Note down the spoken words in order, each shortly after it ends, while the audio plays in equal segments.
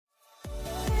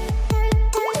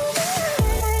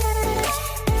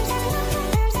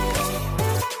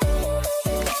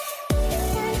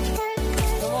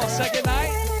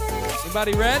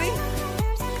Everybody ready?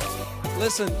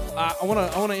 Listen, I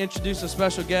want to introduce a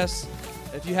special guest.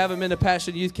 If you haven't been to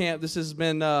Passion Youth Camp, this has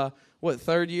been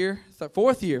fourth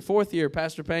year.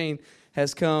 Pastor Payne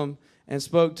has come and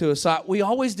spoke to us. So we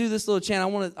always do this little chant.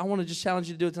 I want to just challenge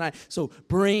you to do it tonight. So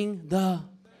bring the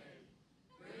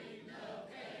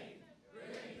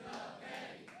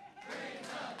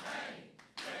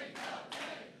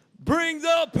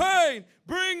pain.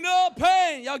 Bring the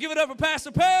pain. Y'all give it up for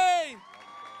Pastor Payne.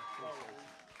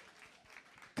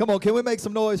 Come on, can we make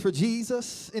some noise for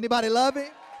Jesus? Anybody love him?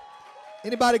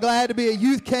 Anybody glad to be at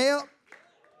youth camp?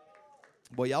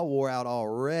 Boy, y'all wore out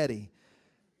already.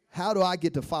 How do I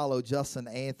get to follow Justin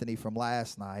Anthony from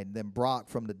last night and then Brock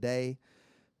from today?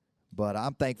 But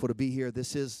I'm thankful to be here.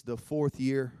 This is the 4th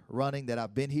year running that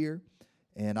I've been here,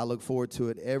 and I look forward to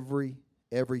it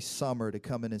every summer to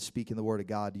come in and speak in the Word of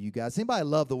God to you guys. Anybody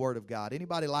love the Word of God?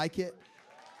 Anybody like it?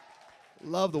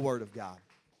 Love the Word of God.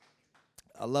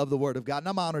 I love the Word of God, and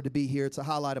I'm honored to be here. It's a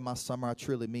highlight of my summer. I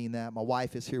truly mean that. My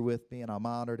wife is here with me, and I'm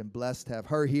honored and blessed to have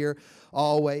her here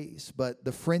always. But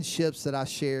the friendships that I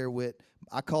share with,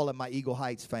 I call it my Eagle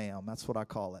Heights fam. That's what I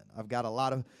call it. I've got a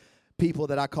lot of people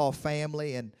that I call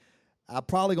family, and I'm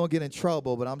probably going to get in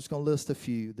trouble, but I'm just going to list a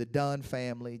few. The Dunn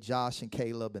family, Josh and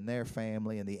Caleb and their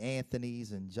family, and the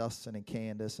Anthonys and Justin and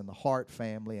Candace, and the Hart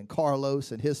family, and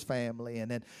Carlos and his family.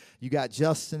 And then you got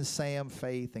Justin, Sam,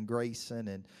 Faith, and Grayson,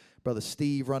 and Brother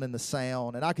Steve running the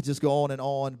sound. And I could just go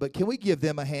on, but can we give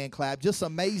them a hand clap? Just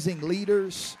amazing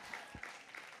leaders.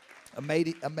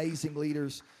 Amazing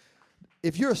leaders.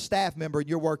 If you're a staff member and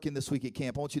you're working this week at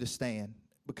camp, I want you to stand,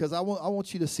 because I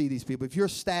want you to see these people. If you're a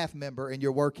staff member and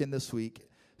you're working this week,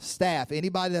 staff,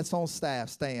 anybody that's on staff,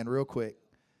 stand real quick.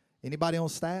 Anybody on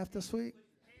staff this week?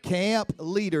 Camp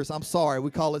leaders. I'm sorry,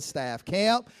 we call it staff.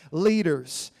 Camp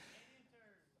leaders.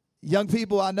 Young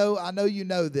people, I know you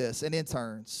know this, and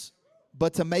interns,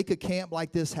 but to make a camp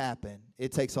like this happen,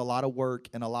 it takes a lot of work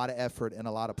and a lot of effort and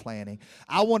a lot of planning.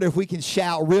 I wonder if we can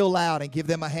shout real loud and give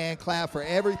them a hand clap for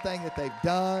everything that they've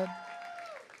done.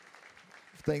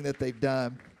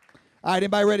 All right,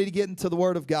 anybody ready to get into the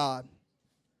Word of God?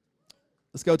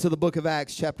 Let's go to the book of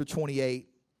Acts, chapter 28.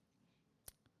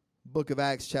 Book of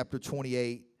Acts, chapter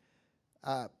 28.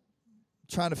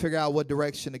 Trying to figure out what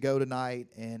direction to go tonight,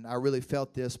 and I really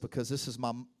felt this because this is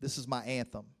my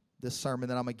anthem. This sermon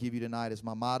that I'm going to give you tonight is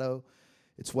my motto.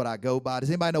 It's what I go by. Does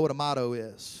anybody know what a motto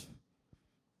is?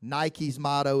 Nike's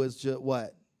motto is just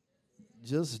what?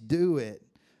 Just do it.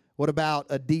 What about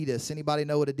Adidas? Anybody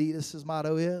know what Adidas's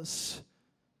motto is?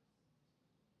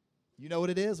 You know what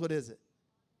it is? What is it?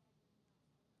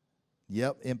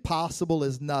 Yep, impossible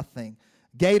is nothing.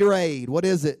 Gatorade, what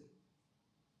is it?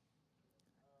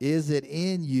 Is it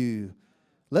in you?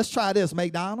 Let's try this.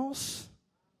 McDonald's.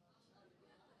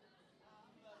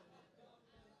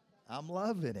 I'm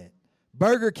loving it.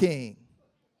 Burger King.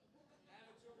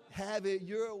 Have it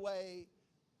your way,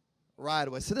 right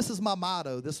away. So this is my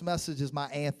motto. This message is my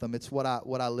anthem. It's what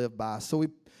I live by. So we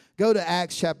go to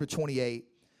Acts chapter 28.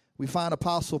 We find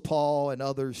Apostle Paul and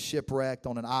others shipwrecked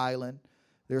on an island.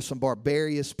 There's some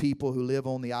barbarous people who live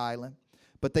on the island.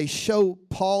 But they show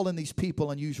Paul and these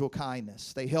people unusual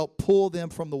kindness. They help pull them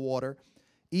from the water,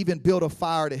 even build a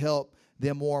fire to help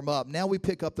them warm up. Now we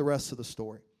pick up the rest of the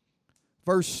story.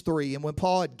 Verse 3, and when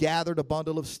Paul had gathered a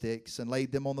bundle of sticks and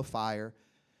laid them on the fire,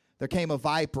 there came a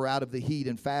viper out of the heat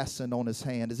and fastened on his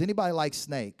hand. Does anybody like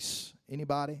snakes?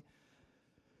 Anybody?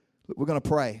 We're going to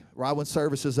pray right when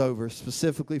service is over,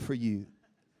 specifically for you.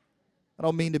 I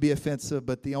don't mean to be offensive,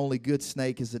 but the only good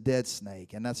snake is a dead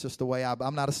snake. And that's just the way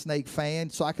I'm not a snake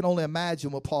fan, so I can only imagine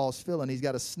what Paul's feeling. He's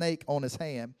got a snake on his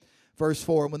hand. Verse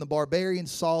 4, and when the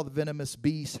barbarians saw the venomous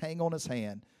beast hang on his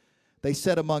hand, they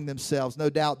said among themselves, no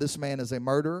doubt this man is a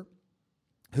murderer,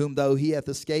 whom though he hath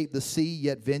escaped the sea,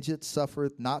 yet vengeance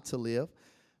suffereth not to live.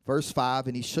 Verse 5,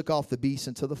 and he shook off the beast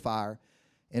into the fire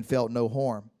and felt no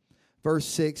harm. Verse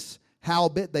 6,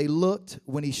 howbeit they looked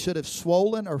when he should have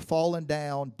swollen or fallen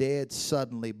down dead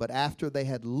suddenly. But after they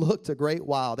had looked a great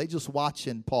while, they just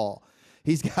watching Paul.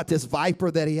 He's got this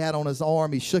viper that he had on his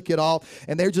arm. He shook it off,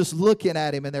 and they're just looking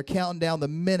at him, and they're counting down the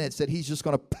minutes that he's just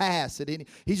going to pass it.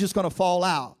 He's just going to fall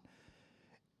out.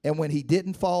 And when he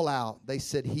didn't fall out, they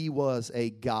said he was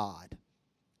a god.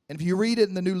 And if you read it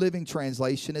in the New Living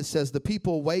Translation, it says the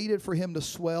people waited for him to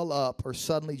swell up or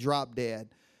suddenly drop dead.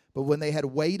 But when they had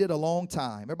waited a long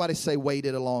time, everybody say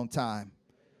waited a long time,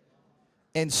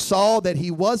 and saw that he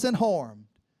wasn't harmed,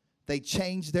 they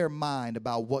changed their mind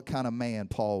about what kind of man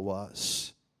Paul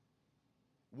was.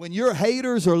 When your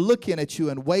haters are looking at you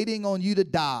and waiting on you to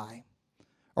die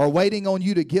or waiting on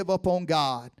you to give up on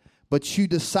God, but you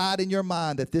decide in your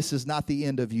mind that this is not the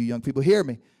end of you, young people, hear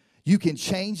me. you can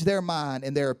change their mind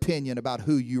and their opinion about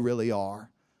who you really are.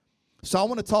 So I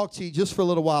want to talk to you just for a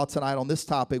little while tonight on this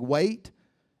topic, wait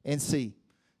and see.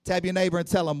 Tap your neighbor and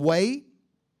tell them, wait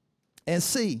and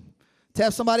see.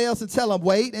 Tap somebody else and tell them,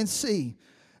 wait and see.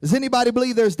 Does anybody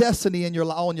believe there's destiny on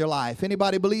your life?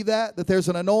 Anybody believe that? That there's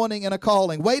an anointing and a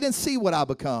calling? Wait and see what I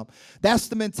become. That's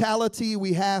the mentality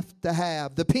we have to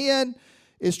have. The pen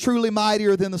is truly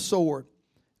mightier than the sword.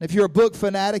 If you're a book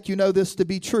fanatic, you know this to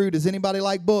be true. Does anybody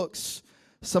like books?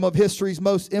 Some of history's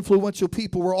most influential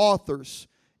people were authors,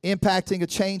 impacting a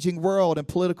changing world and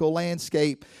political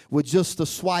landscape with just the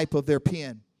swipe of their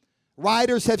pen.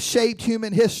 Writers have shaped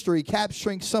human history,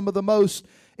 capturing some of the most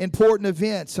important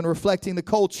events and reflecting the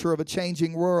culture of a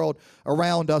changing world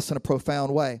around us in a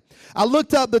profound way. I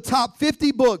looked up the top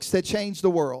 50 books that changed the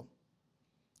world.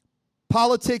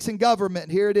 Politics and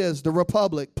Government, here it is. The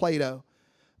Republic, Plato.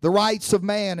 The Rights of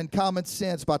Man and Common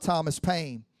Sense by Thomas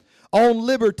Paine. On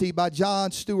Liberty by John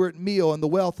Stuart Mill and The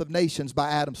Wealth of Nations by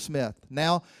Adam Smith.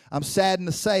 Now, I'm saddened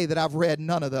to say that I've read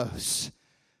none of those,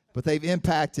 but they've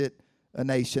impacted a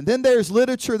nation. Then there's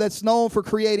literature that's known for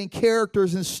creating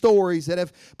characters and stories that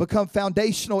have become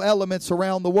foundational elements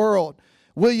around the world.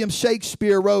 William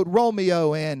Shakespeare wrote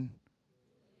Romeo and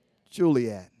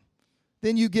Juliet.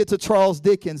 Then you get to Charles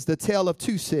Dickens' The Tale of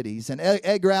Two Cities, and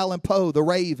Edgar Allan Poe, The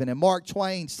Raven, and Mark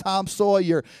Twain's Tom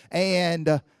Sawyer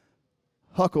and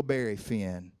Huckleberry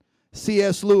Finn.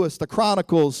 C.S. Lewis, The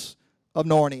Chronicles of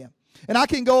Narnia. And I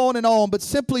can go on, but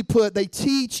simply put, they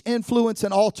teach, influence,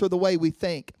 and alter the way we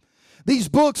think. These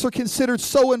books are considered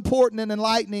so important and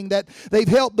enlightening that they've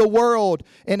helped the world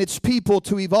and its people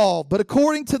to evolve. But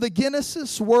according to the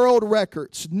Guinness World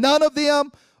Records, none of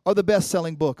them are the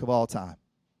best-selling book of all time.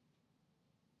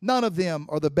 None of them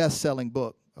are the best-selling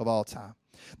book of all time.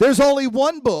 There's only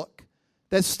one book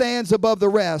that stands above the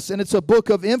rest, and it's a book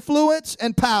of influence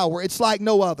and power. It's like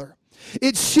no other.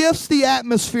 It shifts the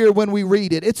atmosphere when we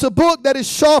read it. It's a book that is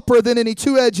sharper than any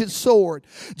two-edged sword.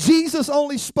 Jesus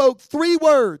only spoke three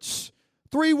words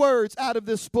out of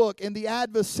this book, and the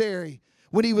adversary,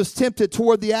 when he was tempted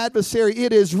toward the adversary,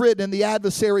 it is written, and the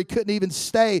adversary couldn't even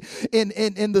stay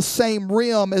in the same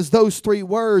realm as those three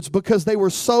words because they were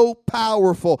so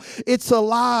powerful. It's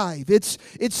alive. It's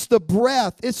the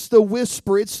breath. It's the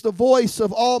whisper. It's the voice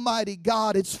of Almighty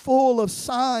God. It's full of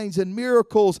signs and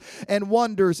miracles and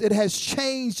wonders. It has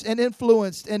changed and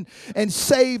influenced and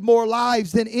saved more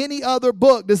lives than any other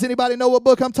book. Does anybody know what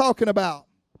book I'm talking about?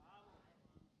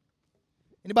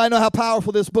 Anybody know how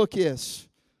powerful this book is?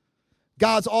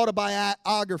 God's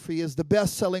autobiography is the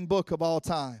best-selling book of all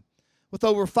time, with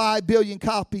over 5 billion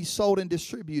copies sold and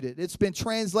distributed. It's been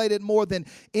translated more than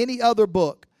any other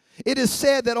book. It is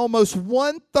said that almost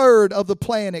 1/3 of the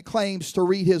planet claims to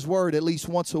read his word at least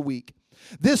once a week.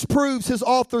 This proves his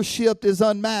authorship is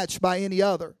unmatched by any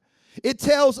other. It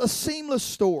tells a seamless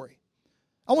story.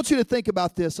 I want you to think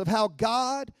about this, of how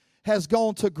God has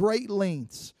gone to great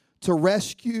lengths to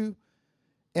rescue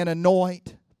and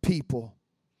anoint people.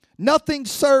 Nothing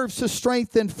serves to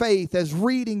strengthen faith as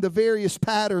reading the various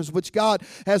patterns which God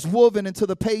has woven into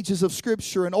the pages of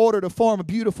Scripture in order to form a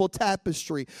beautiful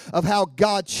tapestry of how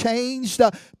God changed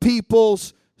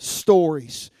people's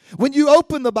stories. When you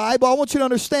open the Bible, I want you to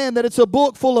understand that it's a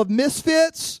book full of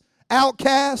misfits,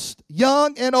 outcasts,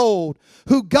 young and old,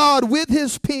 who God with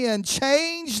his pen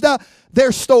changed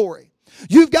their story.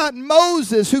 You've got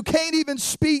Moses who can't even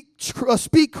speak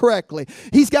correctly.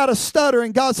 He's got a stutter,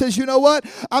 and God says, you know what?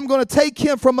 I'm going to take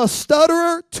him from a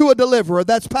stutterer to a deliverer.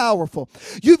 That's powerful.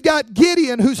 You've got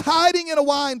Gideon who's hiding in a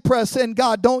wine press saying,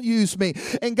 God, don't use me.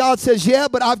 And God says, yeah,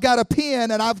 but I've got a pen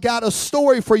and I've got a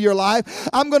story for your life.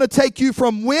 I'm going to take you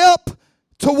from wimp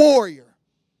to warrior.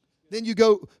 Then you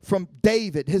go from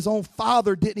David. His own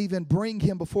father didn't even bring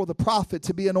him before the prophet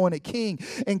to be anointed king.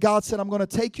 And God said, I'm going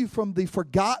to take you from the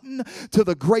forgotten to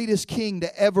the greatest king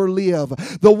to ever live.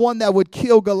 The one that would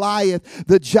kill Goliath,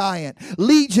 the giant.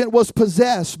 Legion was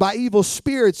possessed by evil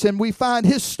spirits. And we find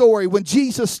his story when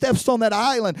Jesus steps on that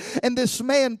island. And this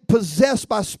man possessed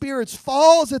by spirits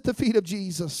falls at the feet of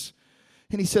Jesus.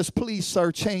 And he says, please,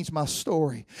 sir, change my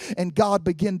story. And God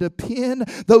began to pin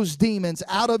those demons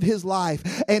out of his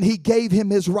life. And he gave him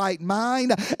his right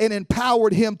mind and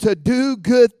empowered him to do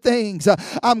good things.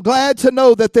 I'm glad to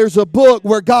know that there's a book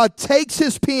where God takes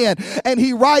his pen and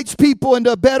he writes people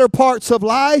into better parts of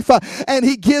life. And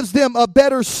he gives them a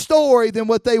better story than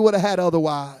what they would have had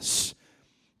otherwise.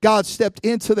 God stepped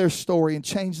into their story and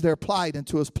changed their plight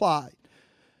into his plight.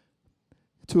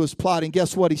 To his plot, and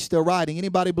guess what? He's still writing.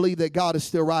 Anybody believe that God is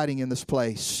still writing in this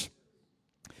place?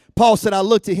 Paul said, I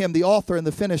look to him, the author and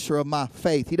the finisher of my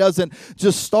faith. He doesn't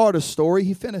just start a story,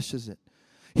 he finishes it.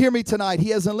 Hear me tonight. He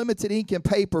has unlimited ink and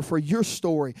paper for your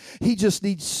story. He just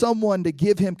needs someone to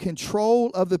give him control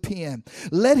of the pen.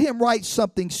 Let him write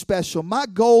something special. My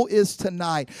goal is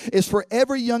tonight is for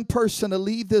every young person to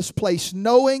leave this place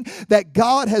knowing that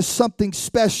God has something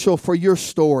special for your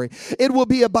story. It will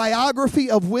be a biography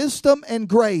of wisdom and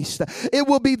grace. It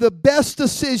will be the best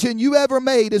decision you ever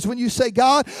made is when you say,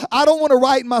 God, I don't want to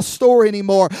write my story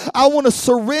anymore. I want to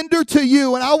surrender to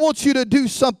you, and I want you to do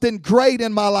something great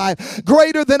in my life,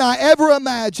 greater than I ever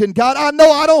imagined. God, I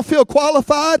know I don't feel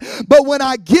qualified, but when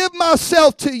I give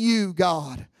myself to you,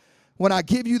 God, when I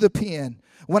give you the pen,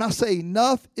 when I say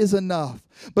enough is enough,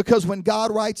 because when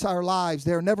God writes our lives,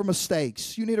 there are never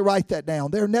mistakes. You need to write that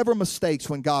down. There are never mistakes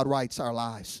when God writes our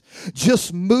lives.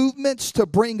 Just movements to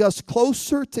bring us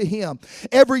closer to Him.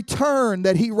 Every turn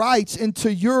that He writes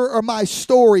into your or my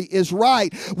story is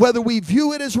right, whether we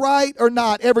view it as right or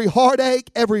not. Every heartache,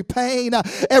 every pain,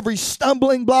 every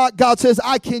stumbling block, God says,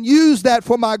 I can use that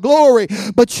for my glory,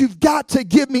 but you've got to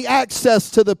give me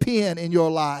access to the pen in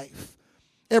your life.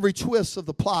 Every twist of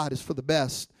the plot is for the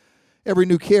best. Every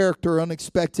new character,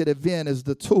 unexpected event is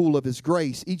the tool of His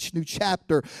grace. Each new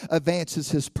chapter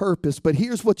advances His purpose. But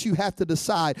here's what you have to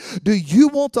decide. Do you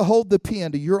want to hold the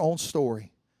pen to your own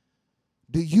story?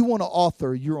 Do you want to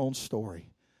author your own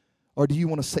story? Or do you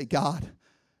want to say, God,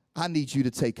 I need you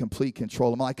to take complete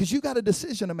control of my life? Because you got a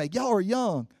decision to make. Y'all are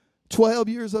young, 12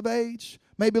 years of age.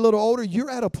 Maybe a little older, you're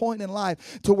at a point in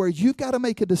life to where you've got to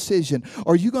make a decision.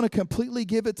 Are you going to completely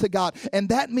give it to God? And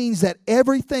that means that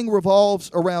everything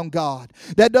revolves around God.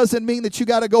 That doesn't mean that you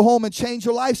got to go home and change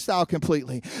your lifestyle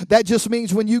completely. That just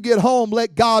means when you get home,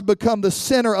 let God become the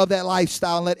center of that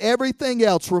lifestyle and let everything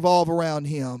else revolve around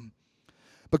Him.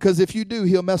 Because if you do,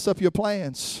 He'll mess up your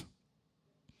plans.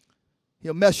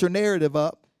 He'll mess your narrative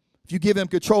up. If you give Him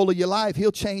control of your life,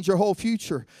 He'll change your whole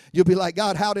future. You'll be like,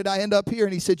 God, how did I end up here?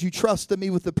 And He said, you trusted me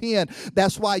with the pen.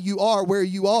 That's why you are where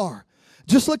you are.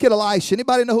 Just look at Elisha.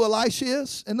 Anybody know who Elisha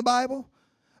is in the Bible?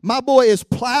 My boy is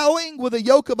plowing with a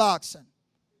yoke of oxen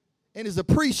and is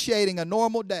appreciating a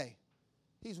normal day.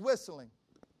 He's whistling.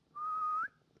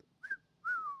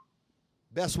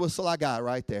 Best whistle I got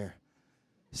right there.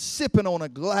 Sipping on a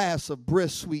glass of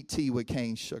brisk sweet tea with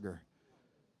cane sugar.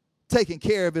 Taking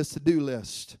care of his to-do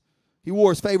list. He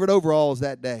wore his favorite overalls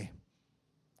that day.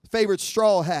 Favorite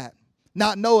straw hat.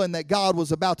 Not knowing that God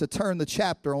was about to turn the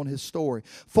chapter on his story.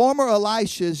 Former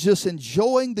Elisha is just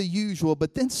enjoying the usual,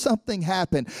 but then something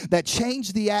happened that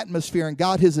changed the atmosphere and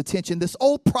got his attention. This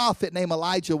old prophet named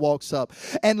Elijah walks up.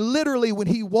 And literally when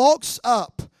he walks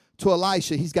up to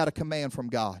Elisha, he's got a command from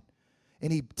God.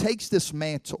 And he takes this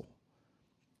mantle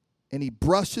and he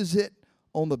brushes it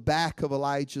on the back of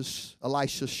Elisha's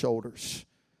shoulders.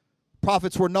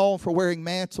 Prophets were known for wearing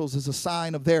mantles as a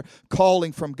sign of their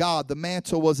calling from God. The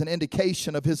mantle was an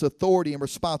indication of his authority and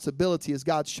responsibility as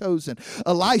God's chosen.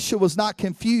 Elisha was not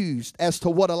confused as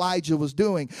to what Elijah was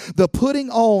doing. The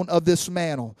putting on of this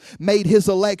mantle made his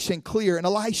election clear, and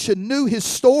Elisha knew his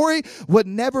story would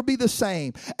never be the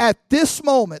same. At this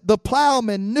moment, the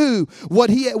plowman knew what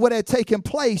had taken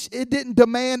place. It didn't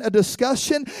demand a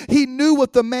discussion. He knew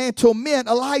what the mantle meant.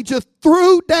 Elijah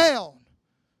threw down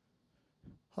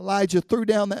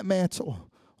that mantle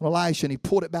on Elisha, and he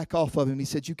pulled it back off of him. He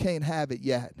said, you can't have it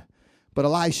yet. But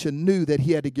Elisha knew that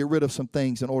he had to get rid of some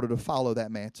things in order to follow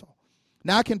that mantle.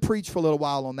 Now, I can preach for a little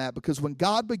while on that, because when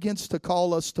God begins to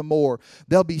call us to more,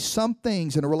 there'll be some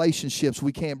things in relationships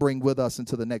we can't bring with us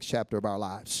into the next chapter of our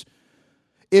lives.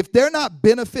 If they're not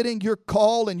benefiting your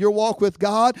call and your walk with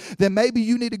God, then maybe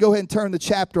you need to go ahead and turn the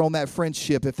chapter on that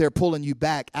friendship if they're pulling you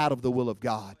back out of the will of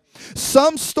God.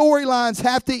 Some storylines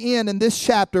have to end in this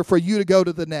chapter for you to go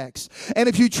to the next. And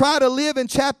if you try to live in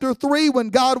chapter 3 when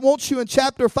God wants you in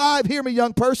chapter 5, hear me,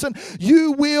 young person,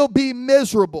 you will be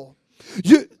miserable.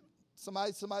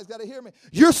 Somebody's got to hear me.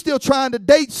 You're still trying to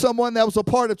date someone that was a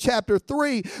part of chapter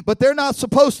 3, but they're not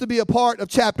supposed to be a part of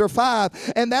chapter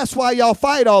 5. And that's why y'all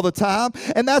fight all the time.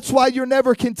 And that's why you're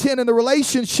never content in the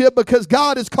relationship, because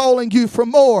God is calling you for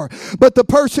more. But the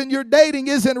person you're dating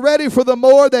isn't ready for the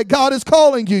more that God is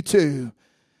calling you to.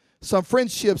 Some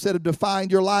friendships that have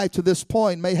defined your life to this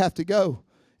point may have to go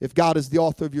if God is the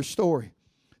author of your story.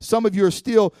 Some of you are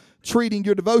still treating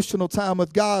your devotional time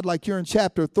with God like you're in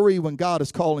chapter 3 when God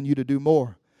is calling you to do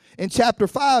more. In chapter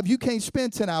 5, you can't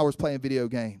spend 10 hours playing video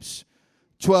games,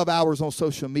 12 hours on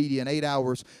social media, and 8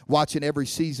 hours watching every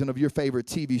season of your favorite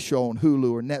TV show on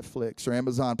Hulu or Netflix or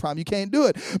Amazon Prime. You can't do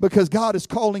it because God is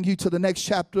calling you to the next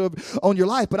chapter on your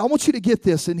life. But I want you to get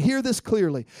this and hear this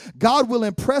clearly. God will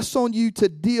impress on you to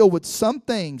deal with some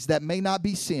things that may not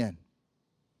be sin,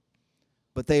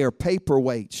 but they are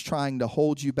paperweights trying to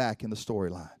hold you back in the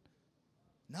storyline.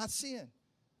 Not sin.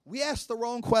 We ask the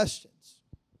wrong questions.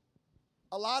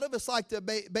 A lot of us like to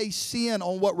base sin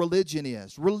on what religion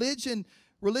is. Religion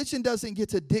doesn't get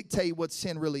to dictate what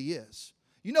sin really is.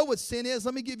 You know what sin is?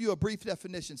 Let me give you a brief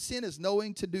definition. Sin is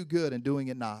knowing to do good and doing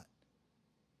it not.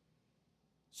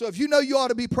 So if you know you ought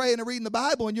to be praying and reading the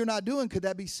Bible and you're not doing, could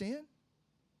that be sin?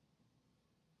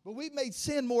 But we've made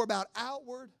sin more about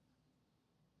outward.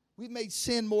 We've made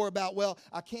sin more about, well,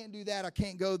 I can't do that, I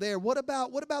can't go there. What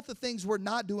about the things we're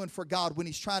not doing for God when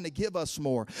He's trying to give us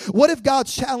more? What if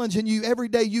God's challenging you every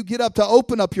day you get up to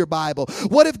open up your Bible?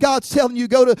 What if God's telling you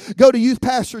go to Youth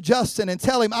Pastor Justin and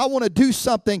tell him, I want to do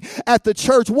something at the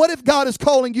church? What if God is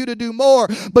calling you to do more,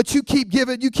 but you keep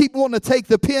wanting to take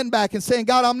the pen back and saying,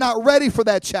 God, I'm not ready for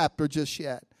that chapter just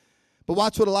yet. But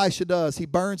watch what Elisha does. He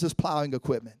burns his plowing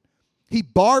equipment. He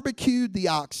barbecued the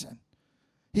oxen.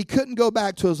 He couldn't go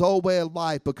back to his old way of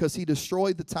life because he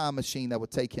destroyed the time machine that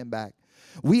would take him back.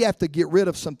 We have to get rid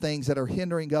of some things that are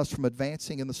hindering us from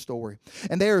advancing in the story.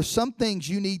 And there are some things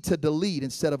you need to delete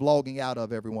instead of logging out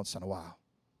of every once in a while.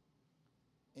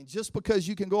 And just because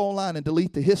you can go online and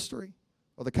delete the history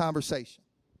or the conversation,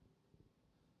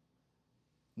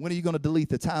 when are you going to delete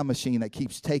the time machine that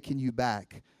keeps taking you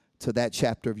back to that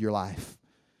chapter of your life?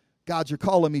 God, you're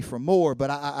calling me for more,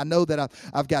 but I know that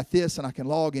I've got this, and I can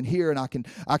log in here, and I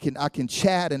can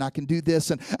chat, and I can do this,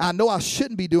 and I know I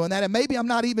shouldn't be doing that, and maybe I'm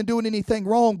not even doing anything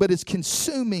wrong, but it's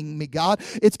consuming me, God.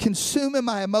 It's consuming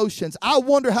my emotions. I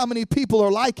wonder how many people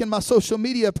are liking my social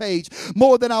media page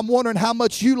more than I'm wondering how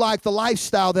much you like the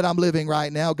lifestyle that I'm living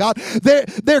right now, God.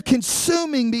 They're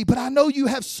consuming me, but I know you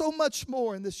have so much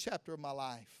more in this chapter of my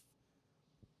life.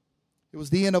 It was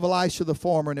the end of Elisha the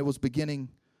farmer, and it was beginning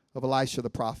of Elisha the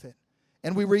prophet.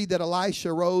 And we read that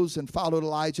Elisha rose and followed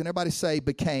Elijah. And everybody say,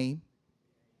 became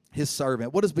his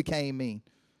servant. What does became mean?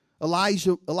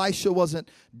 Elisha wasn't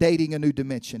dating a new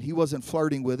dimension. He wasn't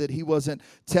flirting with it. He wasn't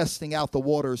testing out the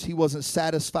waters. He wasn't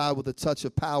satisfied with a touch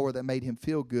of power that made him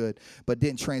feel good but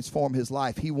didn't transform his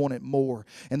life. He wanted more.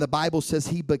 And the Bible says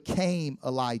he became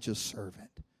Elijah's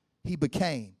servant. He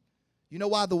became. You know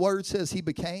why the word says he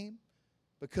became?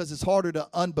 Because it's harder to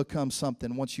unbecome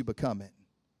something once you become it.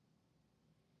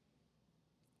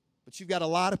 But you've got a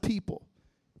lot of people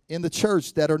in the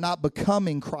church that are not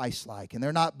becoming Christ-like, and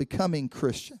they're not becoming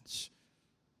Christians.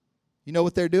 You know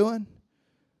what they're doing?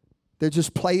 They're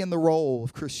just playing the role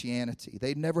of Christianity.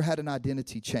 They've never had an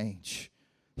identity change.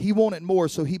 He wanted more,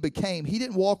 so he became. He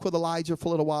didn't walk with Elijah for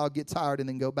a little while, get tired, and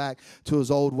then go back to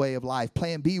his old way of life.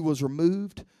 Plan B was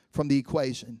removed from the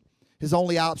equation. His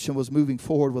only option was moving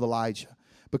forward with Elijah.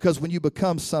 Because when you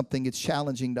become something, it's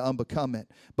challenging to unbecome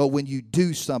it. But when you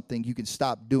do something, you can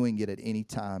stop doing it at any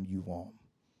time you want.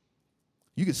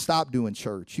 You can stop doing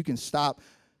church. You can stop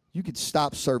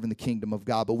serving the kingdom of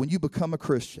God. But when you become a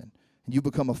Christian and you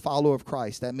become a follower of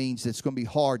Christ, that means it's going to be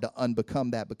hard to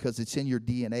unbecome that because it's in your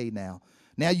DNA now.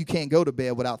 Now you can't go to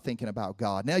bed without thinking about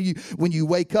God. Now when you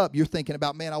wake up, you're thinking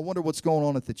about, man, I wonder what's going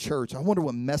on at the church. I wonder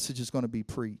what message is going to be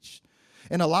preached.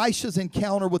 And Elisha's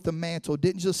encounter with the mantle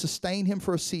didn't just sustain him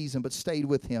for a season, but stayed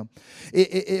with him.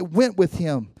 It went with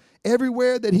him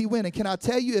everywhere that he went. And can I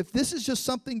tell you, if this is just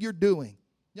something you're doing,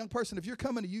 young person, if you're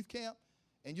coming to youth camp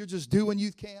and you're just doing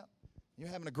youth camp, you're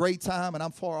having a great time, and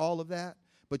I'm for all of that,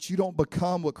 but you don't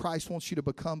become what Christ wants you to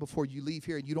become before you leave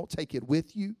here, and you don't take it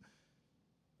with you,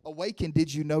 Awaken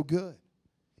did you no good.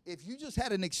 If you just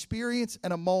had an experience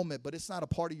and a moment, but it's not a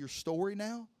part of your story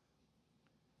now,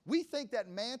 we think that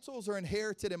mantles are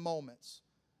inherited in moments.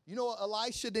 You know,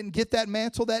 Elisha didn't get that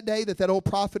mantle that day that old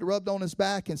prophet rubbed on his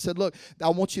back and said, look, I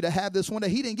want you to have this one day.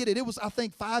 He didn't get it. It was, I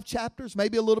think, 5 chapters,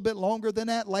 maybe a little bit longer than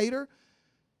that later,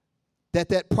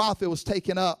 that prophet was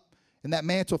taken up and that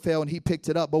mantle fell and he picked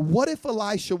it up. But what if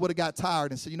Elisha would have got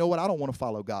tired and said, you know what, I don't want to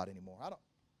follow God anymore.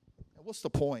 What's the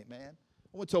point, man?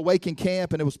 I went to Awaken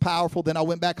camp and it was powerful. Then I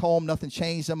went back home. Nothing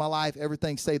changed in my life.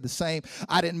 Everything stayed the same.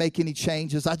 I didn't make any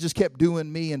changes. I just kept doing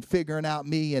me and figuring out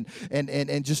me and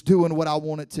just doing what I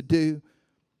wanted to do.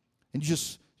 And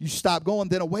you stop going.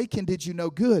 Then Awaken did you no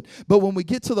good. But when we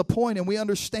get to the point and we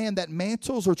understand that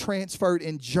mantles are transferred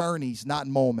in journeys, not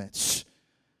moments.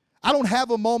 I don't have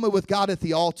a moment with God at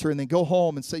the altar and then go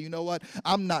home and say, you know what,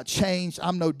 I'm not changed,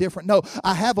 I'm no different. No,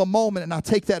 I have a moment and I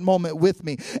take that moment with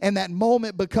me. And that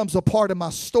moment becomes a part of my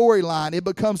storyline. It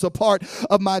becomes a part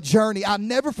of my journey. I'll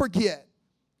never forget.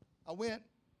 I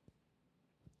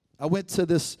went to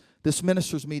this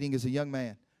minister's meeting as a young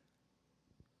man.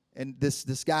 And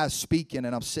this guy's speaking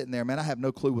and I'm sitting there, man, I have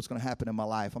no clue what's going to happen in my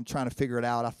life. I'm trying to figure it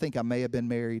out. I think I may have been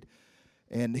married.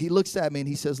 And he looks at me and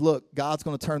he says, look, God's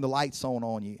going to turn the lights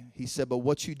on you. He said, but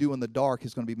what you do in the dark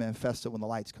is going to be manifested when the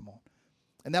lights come on.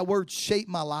 And that word shaped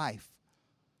my life.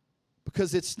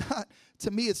 Because it's not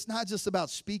to me, it's not just about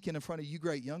speaking in front of you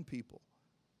great young people.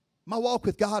 My walk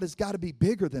with God has got to be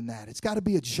bigger than that. It's got to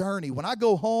be a journey. When I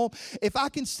go home, if I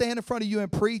can stand in front of you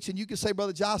and preach and you can say,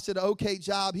 Brother Josh did an okay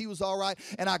job, he was all right,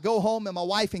 and I go home and my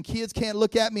wife and kids can't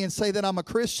look at me and say that I'm a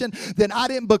Christian, then I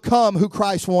didn't become who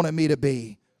Christ wanted me to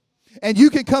be. And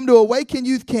you can come to Awaken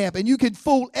Youth Camp and you can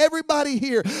fool everybody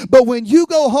here, but when you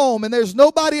go home and there's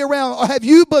nobody around, have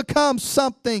you become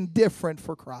something different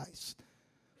for Christ?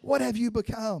 What have you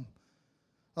become?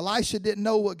 Elisha didn't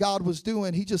know what God was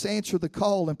doing. He just answered the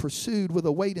call and pursued with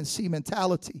a wait-and-see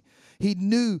mentality. He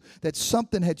knew that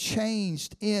something had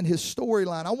changed in his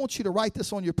storyline. I want you to write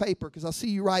this on your paper because I see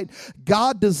you write,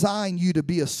 God designed you to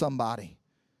be a somebody.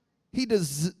 He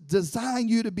designed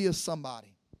you to be a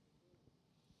somebody.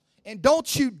 And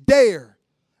don't you dare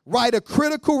write a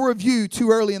critical review too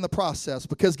early in the process,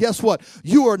 because guess what?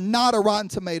 You are not a Rotten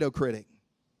Tomato critic.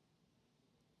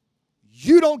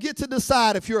 You don't get to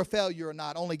decide if you're a failure or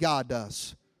not. Only God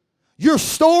does. Your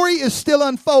story is still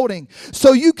unfolding,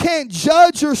 so you can't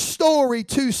judge your story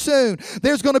too soon.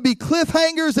 There's going to be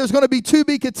cliffhangers. There's going to be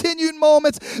continued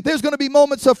moments. There's going to be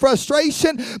moments of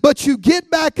frustration, but you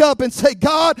get back up and say,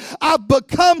 God, I've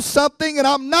become something, and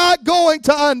I'm not going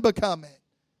to unbecome it.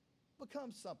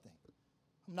 Become something.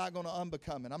 I'm not going to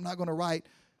unbecome it. I'm not going to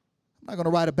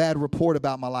write a bad report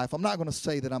about my life. I'm not going to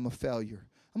say that I'm a failure.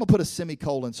 I'm going to put a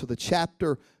semicolon so the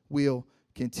chapter will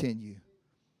continue.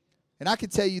 And I can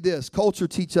tell you this, culture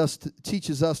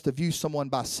teaches us to view someone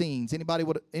by scenes. Anybody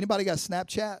got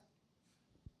Snapchat?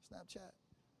 Snapchat?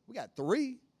 We got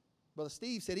 3. Brother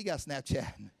Steve said he got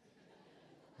Snapchat.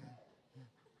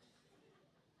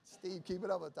 Steve, keep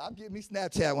it up. I'm giving me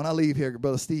Snapchat when I leave here.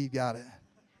 Brother Steve got it.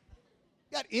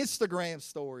 You got Instagram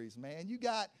stories, man. You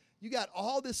got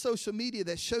all this social media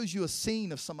that shows you a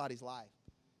scene of somebody's life.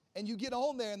 And you get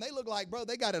on there and they look like, bro,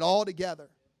 they got it all together.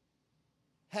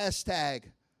 Hashtag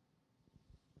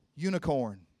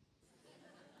unicorn.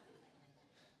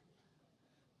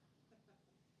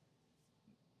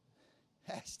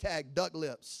 Hashtag duck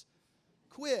lips.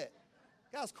 Quit.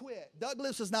 Guys, quit. Duck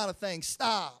lips is not a thing.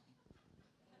 Stop.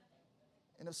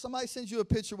 And if somebody sends you a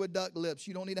picture with duck lips,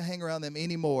 you don't need to hang around them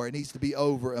anymore. It needs to be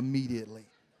over immediately.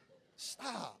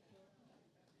 Stop.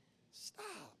 Stop.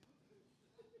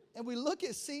 And we look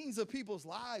at scenes of people's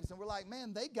lives and we're like,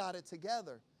 man, they got it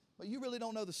together. But you really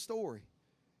don't know the story.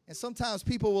 And sometimes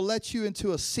people will let you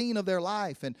into a scene of their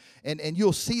life and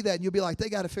you'll see that and you'll be like, they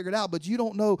got to figure it out. But you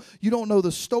don't know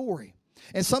the story.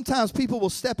 And sometimes people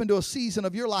will step into a season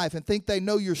of your life and think they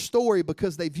know your story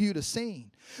because they viewed a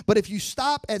scene. But if you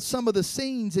stop at some of the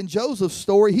scenes in Joseph's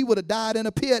story, he would have died in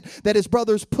a pit that his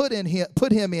brothers put him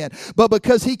in. But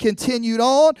because he continued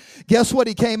on, guess what?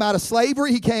 He came out of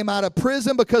slavery. He came out of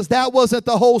prison because that wasn't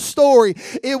the whole story.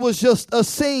 It was just a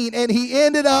scene, and he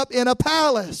ended up in a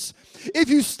palace. If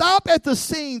you stop at the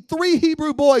scene, 3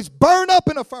 Hebrew boys burn up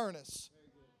in a furnace.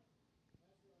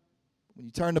 When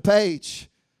you turn the page,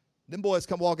 them boys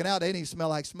come walking out, they didn't even smell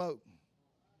like smoke.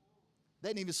 They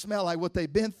didn't even smell like what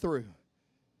they've been through.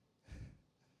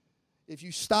 If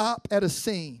you stop at a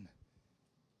scene,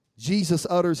 Jesus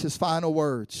utters his final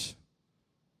words.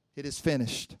 It is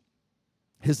finished.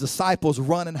 His disciples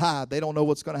run and hide. They don't know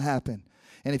what's going to happen.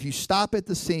 And if you stop at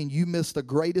the scene, you miss the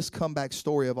greatest comeback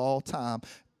story of all time.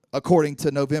 According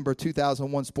to November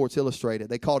 2001 Sports Illustrated,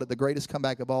 they called it the greatest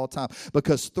comeback of all time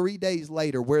because 3 days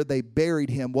later, where they buried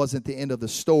him wasn't the end of the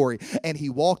story. And he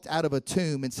walked out of a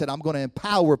tomb and said, I'm going to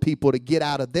empower people to get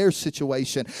out of their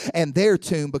situation and their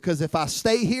tomb, because if I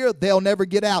stay here, they'll never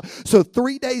get out. So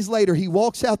 3 days later, he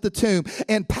walks out the tomb,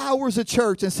 empowers a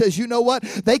church and says, you know what?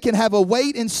 They can have a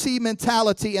wait and see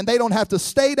mentality, and they don't have to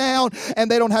stay down and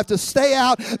they don't have to stay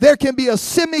out. There can be a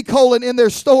semicolon in their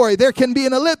story. There can be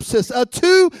an ellipsis, a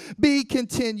to-be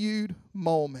continued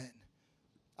moment.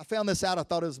 I found this out. I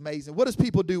thought it was amazing. What does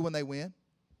people do when they win?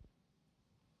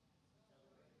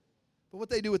 But what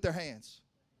they do with their hands?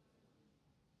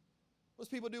 What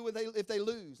do people do if they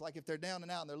lose? Like if they're down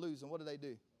and out and they're losing, what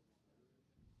do?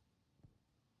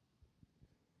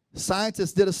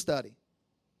 Scientists did a study,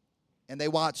 and they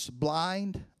watched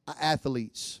blind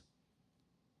athletes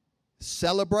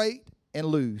celebrate and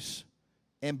lose.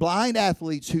 And blind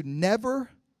athletes who never,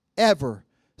 ever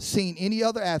seen any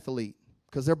other athlete,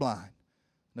 because they're blind. I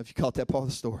don't know if you caught that part of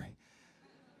the story.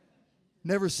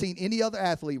 Never seen any other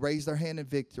athlete raise their hand in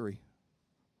victory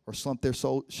or slump their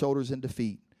shoulders in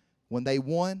defeat. When they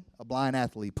won, a blind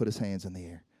athlete put his hands in the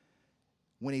air.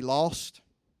 When he lost,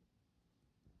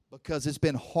 because it's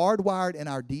been hardwired in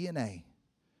our DNA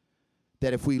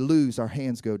that if we lose, our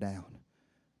hands go down.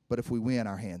 But if we win,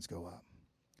 our hands go up.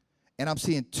 And I'm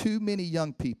seeing too many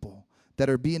young people that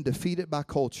are being defeated by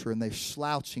culture and they're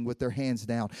slouching with their hands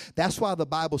down. That's why the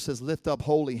Bible says lift up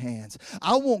holy hands.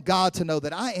 I want God to know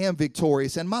that I am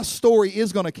victorious and my story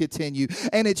is going to continue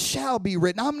and it shall be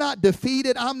written. I'm not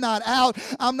defeated. I'm not out.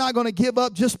 I'm not going to give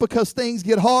up just because things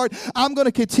get hard. I'm going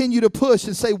to continue to push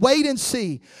and say, wait and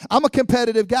see. I'm a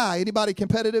competitive guy. Anybody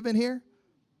competitive in here?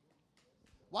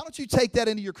 Why don't you take that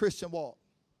into your Christian walk?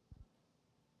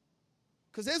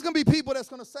 Because there's going to be people that's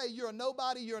going to say, you're a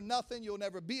nobody, you're a nothing, you'll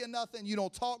never be a nothing, you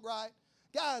don't talk right.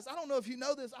 Guys, I don't know if you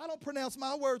know this. I don't pronounce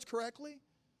my words correctly,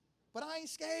 but I ain't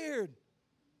scared.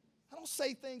 I don't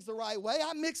say things the right way.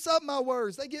 I mix up my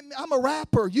words. I'm a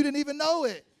rapper. You didn't even know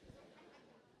it.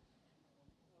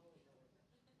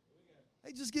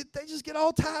 They just get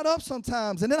all tied up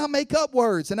sometimes. And then I make up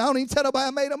words, and I don't even tell nobody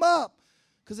I made them up.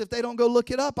 Because if they don't go look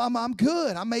it up, I'm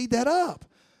good. I made that up.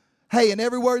 Hey, and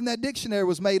every word in that dictionary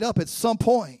was made up at some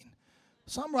point.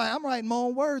 So I'm writing my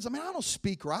own words. I mean, I don't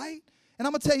speak right. And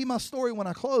I'm going to tell you my story when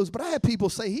I close. But I had people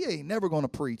say, he ain't never going to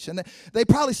preach. And they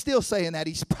probably still saying that.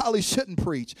 He probably shouldn't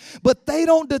preach. But they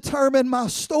don't determine my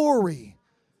story.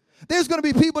 There's going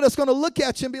to be people that's going to look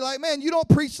at you and be like, man, you don't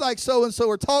preach like so-and-so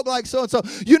or talk like so-and-so.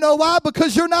 You know why?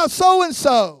 Because you're not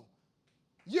so-and-so.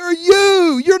 You're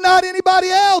you. You're not anybody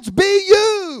else. Be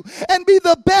you. And be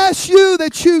the best you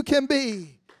that you can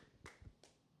be.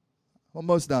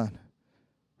 Almost done.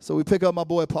 So we pick up my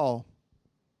boy Paul.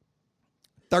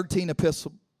 13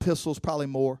 epistles, probably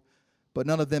more, but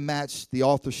none of them match the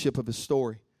authorship of his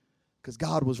story because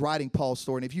God was writing Paul's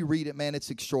story. And if you read it, man, it's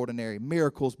extraordinary.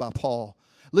 Miracles by Paul.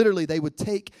 Literally, they would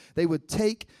take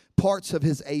parts of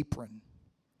his apron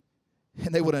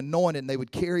and they would anoint it and they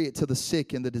would carry it to the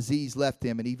sick and the disease left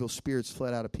them and evil spirits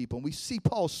fled out of people. And we see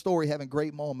Paul's story having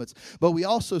great moments, but we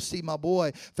also see my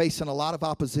boy facing a lot of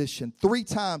opposition. 3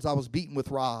 times I was beaten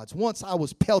with rods. Once I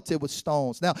was pelted with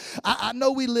stones. Now, I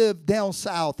know we live down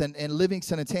south and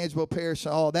Livingston and Tangipahoa Parish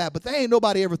and all that, but there ain't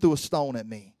nobody ever threw a stone at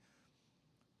me.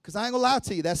 Because I ain't going to lie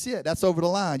to you, that's it. That's over the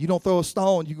line. You don't throw a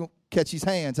stone, you're going to catch his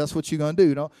hands. That's what you're going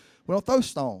to do. We don't throw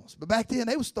stones. But back then,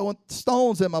 they was throwing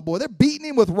stones at my boy. They're beating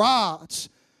him with rods.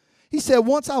 He said,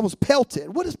 once I was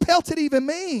pelted. What does pelted even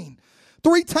mean?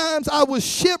 3 times I was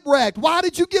shipwrecked. Why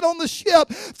did you get on the ship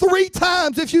 3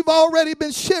 times if you've already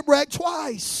been shipwrecked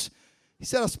twice? He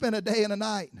said, I spent a day and a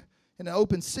night in the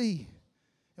open sea.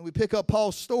 And we pick up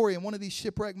Paul's story in one of these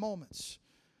shipwreck moments.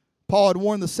 Paul had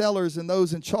warned the sailors and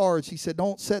those in charge. He said,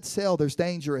 don't set sail. There's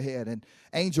danger ahead. And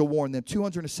angel warned them.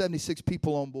 276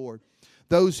 people on board.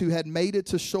 Those who had made it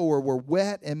to shore were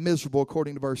wet and miserable,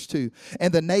 according to verse 2.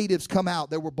 And the natives come out.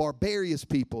 They were barbarous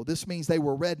people. This means they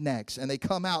were rednecks. And they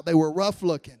come out. They were rough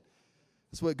looking.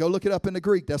 Go look it up in the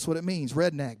Greek. That's what it means.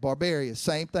 Redneck, barbarous,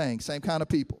 same thing, same kind of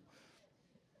people.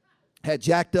 Had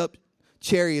jacked up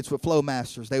chariots with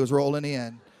flowmasters. They was rolling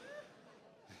in.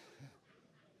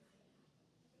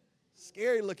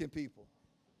 Scary looking people.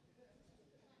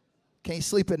 Can't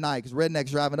sleep at night because rednecks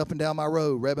driving up and down my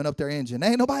road, revving up their engine.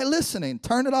 Ain't nobody listening.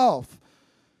 Turn it off.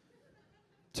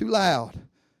 Too loud.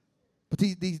 But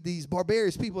these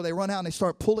barbarous people, they run out and they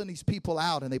start pulling these people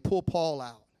out, and they pull Paul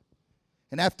out.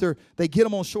 And after they get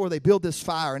them on shore, they build this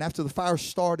fire. And after the fire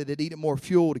started, it needed more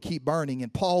fuel to keep burning.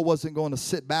 And Paul wasn't going to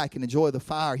sit back and enjoy the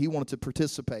fire. He wanted to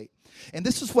participate. And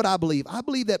this is what I believe. I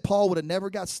believe that Paul would have never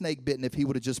got snake bitten if he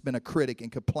would have just been a critic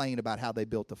and complained about how they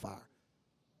built the fire.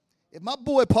 If my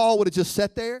boy Paul would have just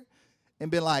sat there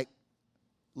and been like,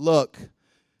 look,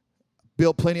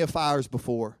 built plenty of fires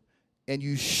before, and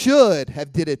you should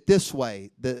have did it this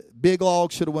way. The big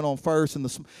log should have went on first.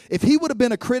 If he would have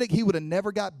been a critic, he would have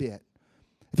never got bit.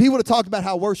 If he would have talked about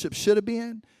how worship should have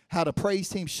been, how the praise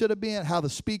team should have been, how the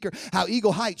speaker, how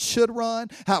Eagle Heights should run,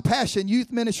 how Passion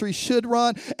Youth Ministry should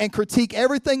run, and critique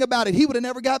everything about it, he would have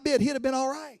never got bit. He'd have been all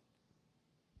right.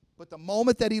 But the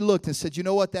moment that he looked and said, you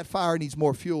know what, that fire needs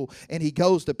more fuel, and he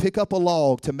goes to pick up a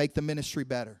log to make the ministry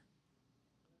better.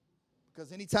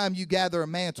 Because anytime you gather a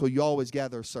mantle, you always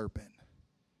gather a serpent.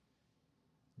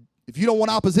 If you don't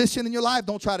want opposition in your life,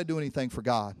 don't try to do anything for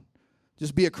God.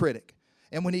 Just be a critic.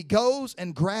 And when he goes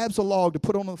and grabs a log to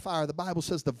put on the fire, the Bible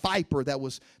says the viper that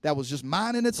was just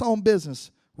minding its own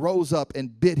business rose up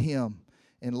and bit him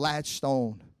and latched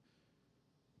on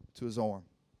to his arm.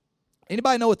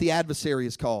 Anybody know what the adversary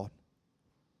is called?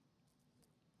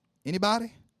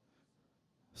 Anybody?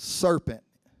 Serpent,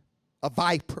 a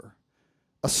viper,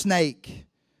 a snake.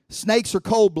 Snakes are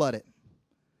cold-blooded.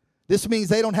 This means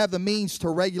they don't have the means to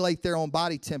regulate their own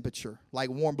body temperature like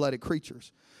warm-blooded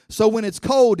creatures. So when it's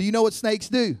cold, do you know what snakes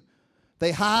do?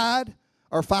 They hide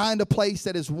or find a place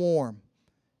that is warm,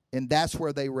 and that's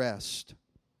where they rest.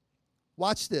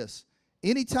 Watch this.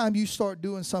 Anytime you start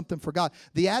doing something for God,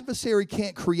 the adversary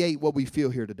can't create what we feel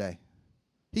here today.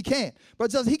 He can't.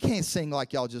 But he can't sing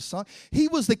like y'all just sung. He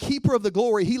was the keeper of the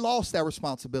glory. He lost that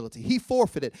responsibility. He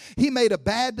forfeited. He made a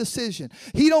bad decision.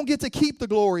 He don't get to keep the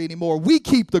glory anymore. We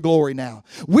keep the glory now.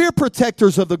 We're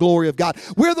protectors of the glory of God.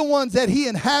 We're the ones that he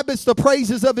inhabits the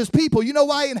praises of his people. You know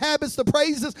why he inhabits the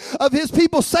praises of his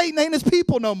people? Satan ain't his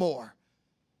people no more.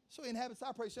 So he inhabits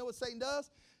our praise. You know what Satan does?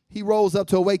 He rolls up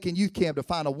to Awaken Youth Camp to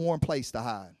find a warm place to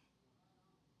hide.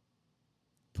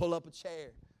 Pull up a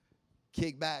chair.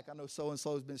 Kick back. I know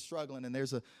so-and-so has been struggling, and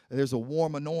there's a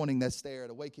warm anointing that's there at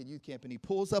Awaken Youth Camp, and he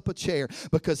pulls up a chair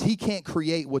because he can't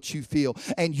create what you feel.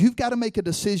 And you've got to make a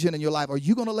decision in your life. Are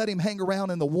you going to let him hang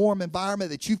around in the warm environment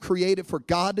that you've created for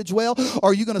God to dwell?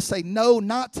 Or are you going to say, no,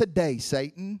 not today,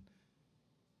 Satan?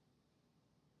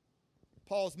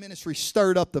 Paul's ministry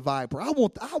stirred up the viper. I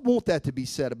want that to be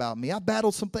said about me. I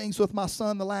battled some things with my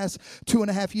son the last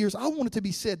 2.5 years. I want it to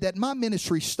be said that my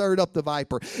ministry stirred up the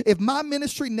viper. If my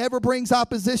ministry never brings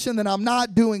opposition, then I'm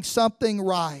not doing something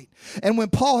right. And when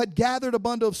Paul had gathered a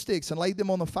bundle of sticks and laid them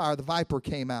on the fire, the viper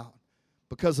came out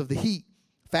because of the heat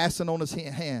fastened on his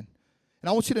hand. And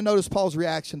I want you to notice Paul's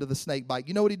reaction to the snake bite.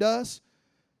 You know what he does?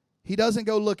 He doesn't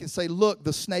go look and say, look,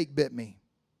 the snake bit me.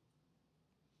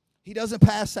 He doesn't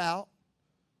pass out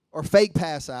or fake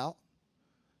pass out.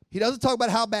 He doesn't talk about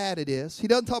how bad it is. He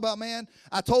doesn't talk about, man,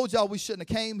 I told y'all we shouldn't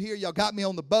have came here. Y'all got me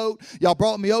on the boat. Y'all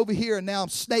brought me over here, and now I'm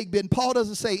snake bitten. Paul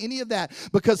doesn't say any of that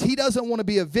because he doesn't want to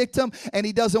be a victim, and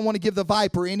he doesn't want to give the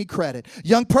viper any credit.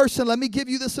 Young person, let me give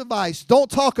you this advice. Don't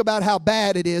talk about how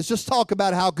bad it is. Just talk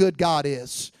about how good God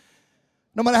is.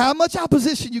 No matter how much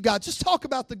opposition you got, just talk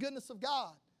about the goodness of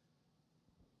God.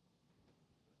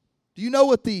 Do you know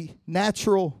what the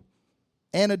natural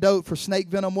antidote for snake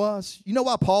venom was? You know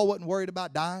why Paul wasn't worried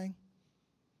about dying?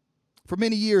 For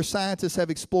many years, scientists have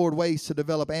explored ways to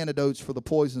develop antidotes for the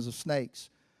poisons of snakes.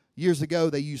 Years ago,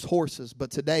 they used horses,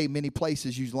 but today many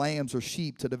places use lambs or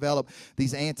sheep to develop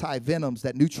these anti-venoms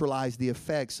that neutralize the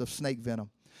effects of snake venom.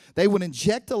 They would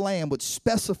inject a lamb with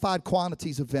specified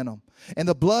quantities of venom, and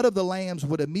the blood of the lambs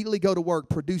would immediately go to work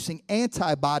producing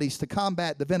antibodies to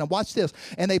combat the venom. Watch this.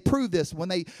 And they prove this. When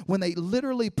they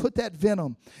literally put that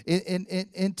venom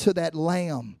into that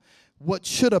lamb, what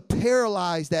should have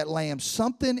paralyzed that lamb,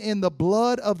 something in the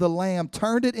blood of the lamb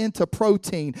turned it into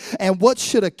protein, and what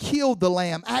should have killed the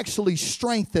lamb actually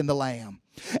strengthened the lamb.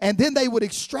 And then they would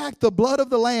extract the blood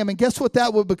of the lamb, and guess what